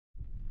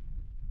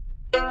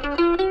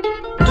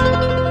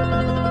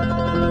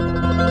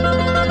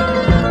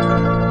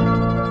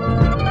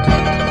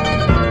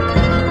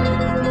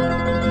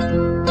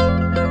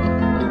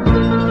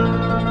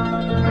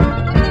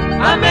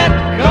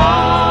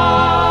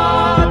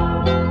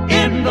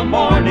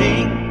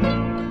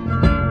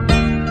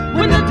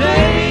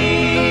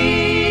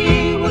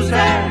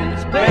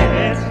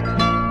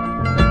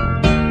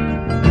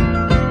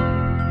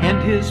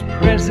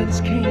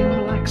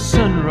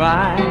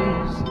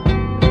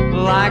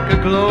like a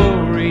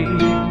glory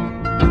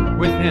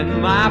within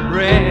my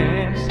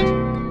breast.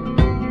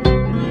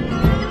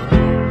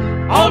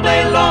 All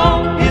day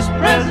long His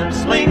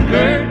presence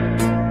lingered.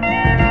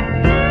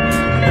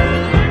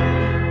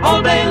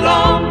 All day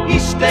long He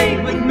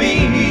stayed with me,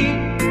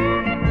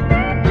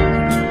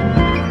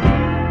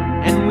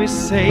 and we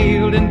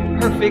sailed in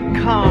perfect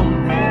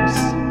calmness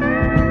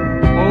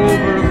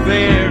over a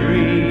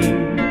very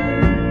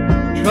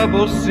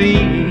troubled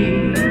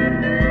sea.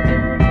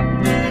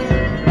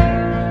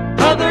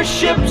 Other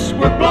ships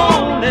were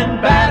blown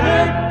and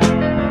battered.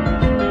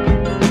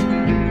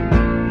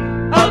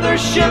 Other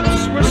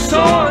ships were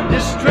sore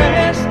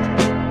distressed.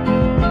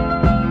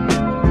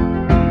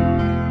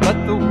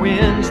 But the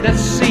winds that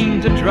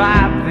seemed to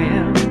drive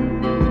them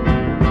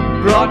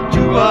brought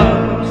to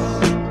us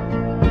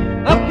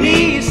a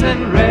peace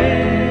and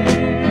rest.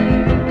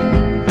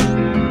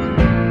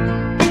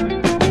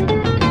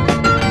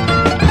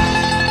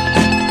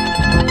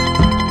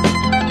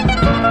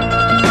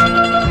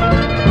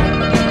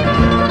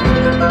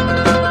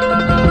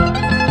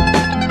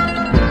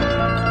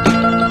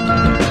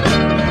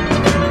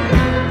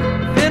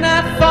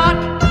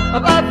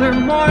 Of other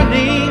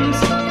mornings,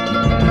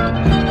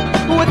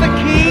 with a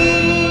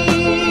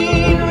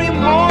keen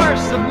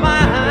remorse of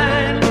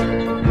mine,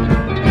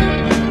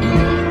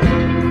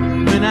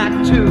 when I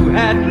too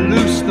had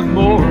loosed the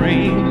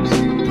moorings,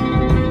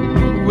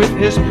 with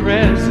His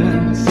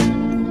presence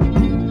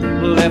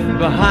left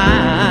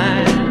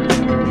behind.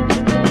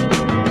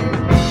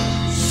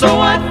 So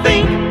I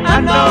think I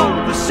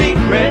know the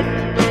secret,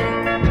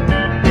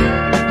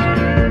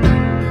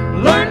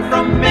 learned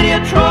from many a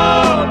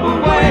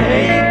troubled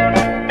way.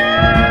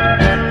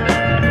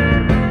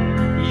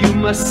 You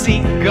must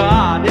seek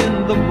God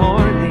in the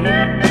morning,